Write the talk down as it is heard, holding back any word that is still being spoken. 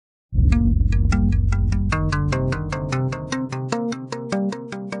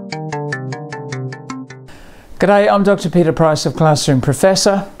G'day, I'm Dr. Peter Price of Classroom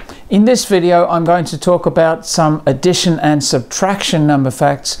Professor. In this video I'm going to talk about some addition and subtraction number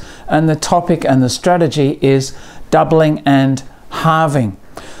facts, and the topic and the strategy is doubling and halving.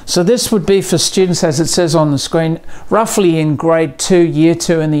 So this would be for students, as it says on the screen, roughly in grade 2, year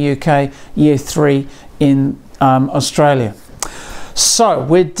 2 in the UK, year 3 in Australia. So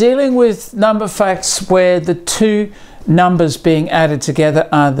we're dealing with number facts where the two numbers being added together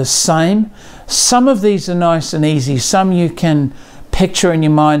are the same. Some of these are nice and easy. Some you can picture in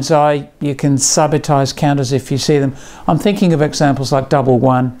your mind's eye. You can subitize counters if you see them. I'm thinking of examples like double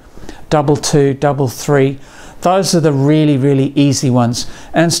 1, double 2, double 3. Those are the really easy ones.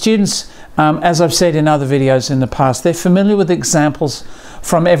 And students, as I've said in other videos in the past, they're familiar with examples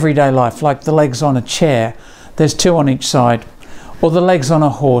from everyday life, like the legs on a chair. There's 2 on each side. Or the legs on a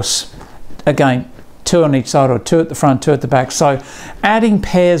horse. Again, 2 on each side, or 2 at the front, 2 at the back. So adding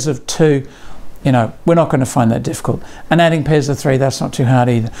pairs of 2, you know, we're not going to find that difficult. And adding pairs of 3, that's not too hard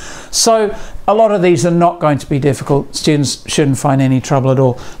either. So a lot of these are not going to be difficult. Students shouldn't find any trouble at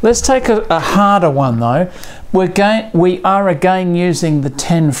all. Let's take a harder one though. We are again using the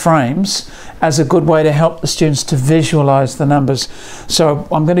 10 frames as a good way to help the students to visualize the numbers. So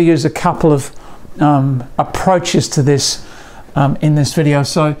I'm going to use a couple of approaches to this in this video.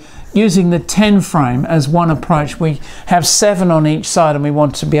 So using the 10 frame as one approach, we have 7 on each side and we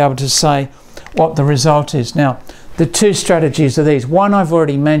want to be able to say what the result is. Now, the two strategies are these. One I've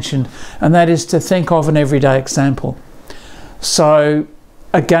already mentioned, and that is to think of an everyday example. So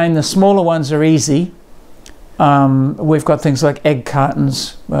again, the smaller ones are easy. We've got things like egg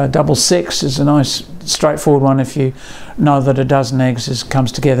cartons. Double 6 is a nice straightforward one if you know that a dozen eggs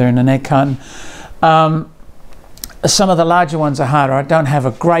comes together in an egg carton. Some of the larger ones are harder. I don't have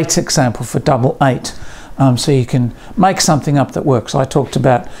a great example for double 8. So you can make something up that works. I talked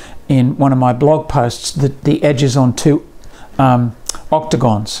about in one of my blog posts the edges on 2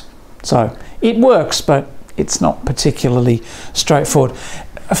 octagons. So it works, but it's not particularly straightforward.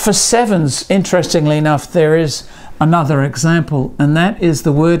 For 7s, interestingly enough, there is another example, and that is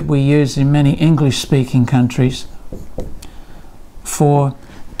the word we use in many English-speaking countries for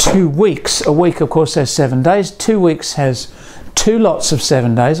 2 weeks. A week, of course, has 7 days. 2 weeks has 2 lots of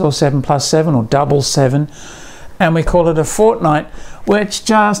 7 days, or 7 plus 7, or double 7, and we call it a fortnight, which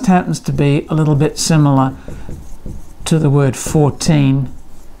just happens to be a little bit similar to the word 14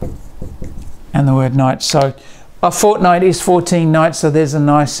 and the word night. So a fortnight is 14 nights, so there's a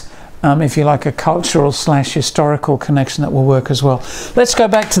nice, if you like, a cultural / historical connection that will work as well. Let's go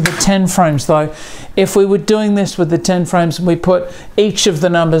back to the 10 frames though. If we were doing this with the 10 frames and we put each of the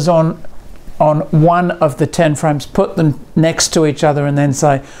numbers on one of the 10 frames, put them next to each other and then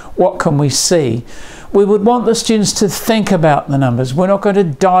say, what can we see? We would want the students to think about the numbers. We're not going to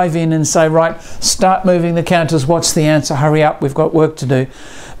dive in and say, right, start moving the counters, what's the answer, hurry up, we've got work to do.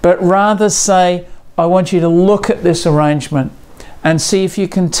 But rather say, I want you to look at this arrangement and see if you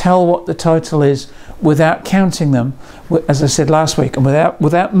can tell what the total is without counting them, as I said last week, and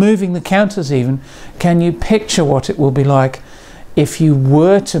without moving the counters even. Can you picture what it will be like if you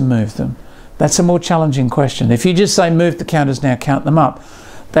were to move them? That's a more challenging question. If you just say move the counters now, count them up,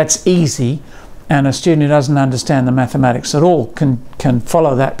 that's easy, and a student who doesn't understand the mathematics at all can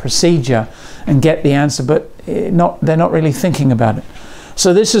follow that procedure and get the answer, but they're not really thinking about it.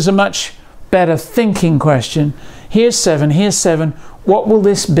 So this is a much better thinking question. Here's 7, here's 7. What will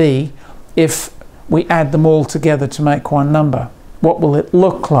this be if we add them all together to make one number? What will it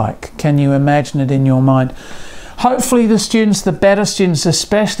look like? Can you imagine it in your mind? Hopefully the students, the better students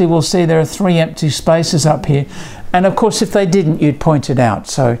especially, will see there are 3 empty spaces up here. And of course, if they didn't, you'd point it out.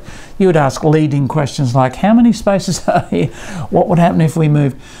 So you would ask leading questions like, how many spaces are here? What would happen if we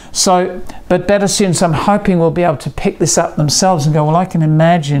moved? So, but better students, I'm hoping, will be able to pick this up themselves and go, well, I can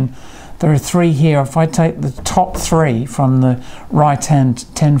imagine there are 3 here. If I take the top 3 from the right-hand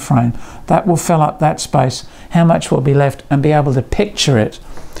 10 frame, that will fill up that space. How much will be left? And be able to picture it.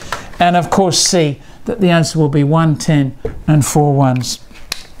 And of course, see that the answer will be 1, 10, and 4 ones.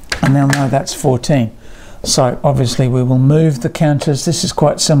 And they'll know that's 14. So obviously we will move the counters. This is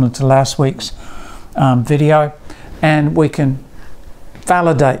quite similar to last week's video. And we can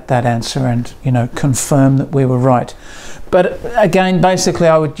validate that answer and, you know, confirm that we were right. But again, basically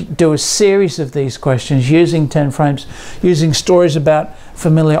I would do a series of these questions using 10 frames, using stories about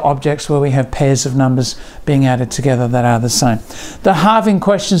familiar objects where we have pairs of numbers being added together that are the same. The halving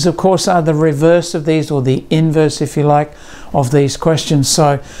questions, of course, are the reverse of these, or the inverse, if you like, of these questions.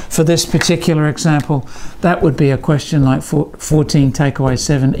 So for this particular example, that would be a question like 14 take away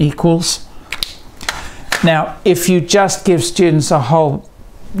 7 equals. Now, if you just give students a whole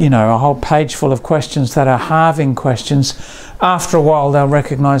you know, a whole page full of questions that are halving questions, after a while they'll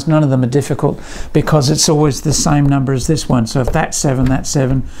recognise none of them are difficult because it's always the same number as this one. So if that's 7, that's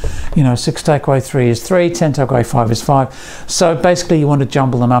 7. You know, 6 take away 3 is 3, 10 take away 5 is 5. So basically you want to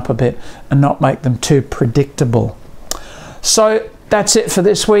jumble them up a bit and not make them too predictable. So that's it for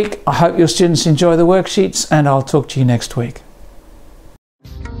this week. I hope your students enjoy the worksheets, and I'll talk to you next week.